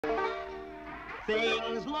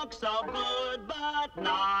Things look so good, but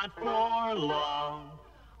not for long.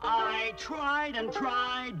 I tried and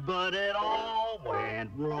tried, but it all went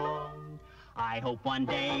wrong. I hope one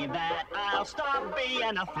day that I'll stop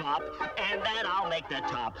being a flop and that I'll make the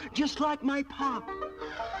top, just like my pop.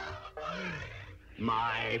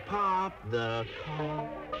 My pop, the cop.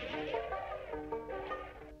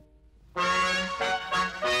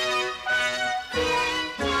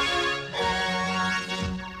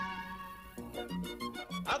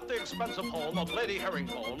 At the expensive home of Lady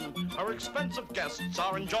Herringbone, her expensive guests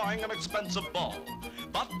are enjoying an expensive ball.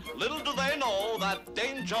 But little do they know that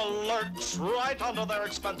danger lurks right under their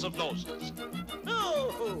expensive noses.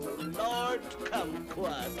 Oh, Lord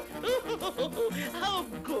Kumquat. How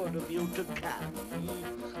good of you to come.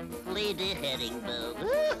 Lady Herringbone.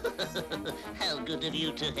 How good of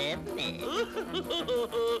you to have me.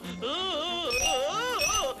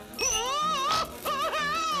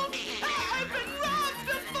 I've been robbed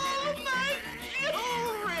of all my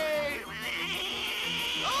jewelry!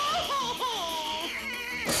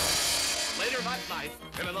 Later that night,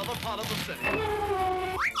 in another part of the city.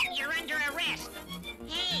 You're under arrest.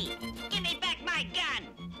 Hey, give me back my gun.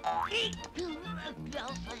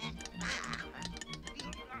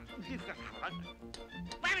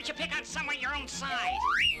 Why don't you pick on someone your own size?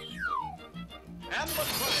 And the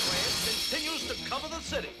crime wave continues to cover the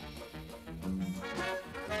city.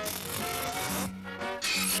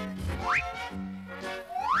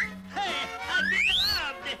 Hey, I've been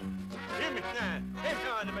robbed!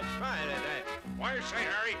 What did he say,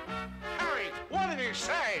 Harry? Harry, what did he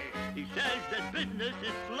say? He says that business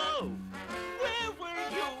is slow. Where were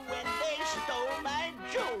you when they stole my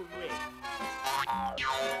jewelry?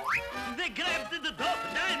 They grabbed the dope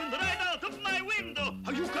diamond right out of my window.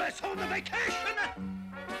 Are you guys on a vacation?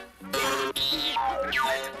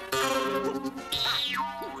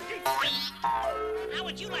 How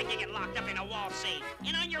would you like to get locked up in a wall safe?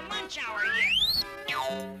 And on your lunch hour yet?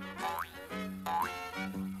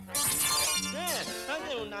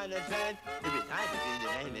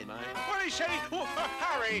 What did he say?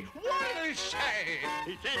 Harry, what did he say?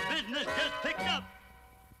 He said business just picked up.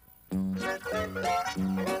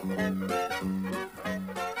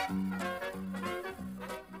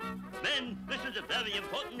 Men, this is a very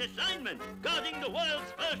important assignment, guarding the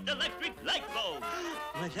world's first electric light bulb.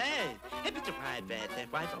 What's that? Hey, Mr. Private,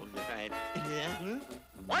 that white on the side.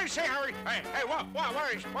 What did he say, Harry? Hey, what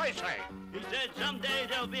did he say? He said someday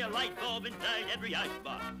there'll be a light bulb inside every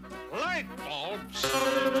icebox. Light bulbs?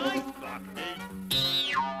 Iceboxes?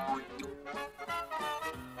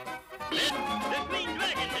 Men, the Green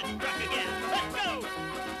Dragon has struck again. Let's go!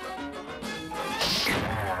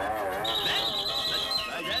 Men, let's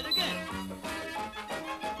try that again.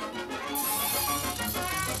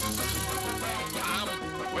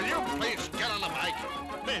 Will you please get on the bike?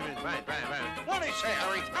 Right. What did he say,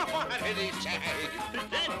 Harry? What did he say? He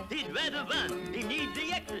said he'd rather run. He needs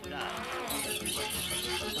the exercise.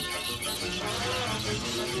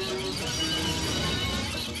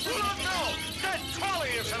 Look out! That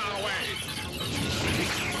trolley is in our way!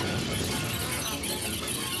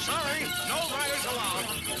 Sorry, no riders allowed.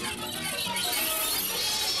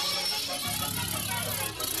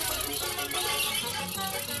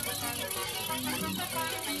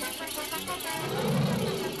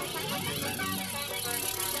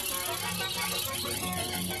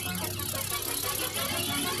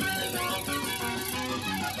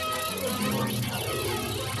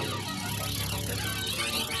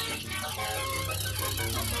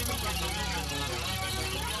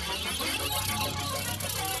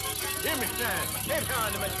 Give me that. Get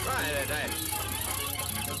on to my pride today.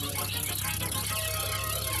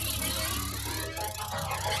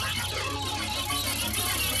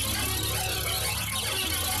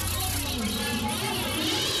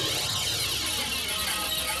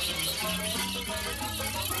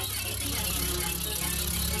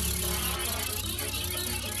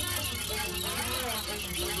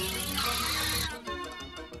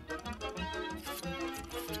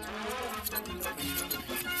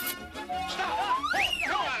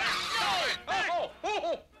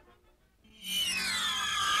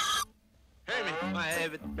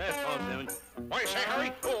 What did you say, Harry?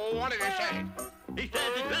 Oh, what did he say? He said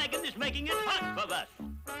the dragon is making it hot for us.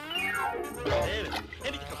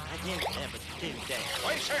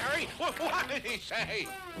 What did he say, Harry? What did he say?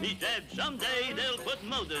 He said someday they'll put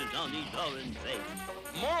motors on these orange crates.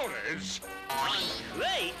 Motors? On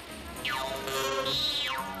crates?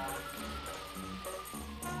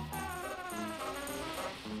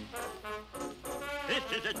 This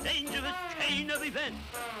is a dangerous chain of events.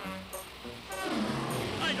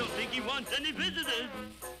 I don't think he wants any visitors.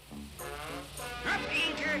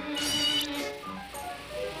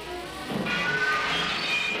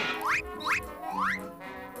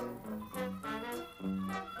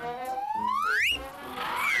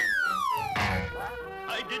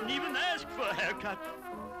 even ask for a haircut.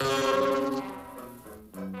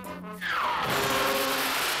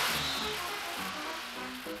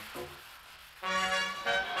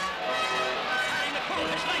 Harry McCool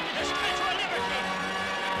has lighted a Statue of Liberty.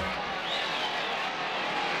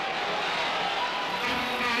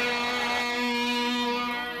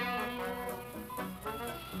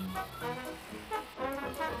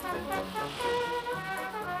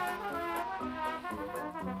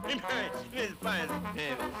 It's fine.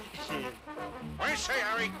 What did he say,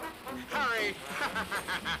 Harry? Harry!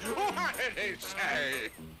 What did he say?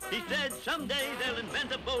 He said someday they'll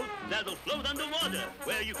invent a boat that'll float underwater,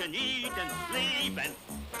 where you can eat and sleep and...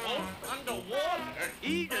 Float underwater?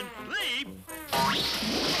 Eat and sleep?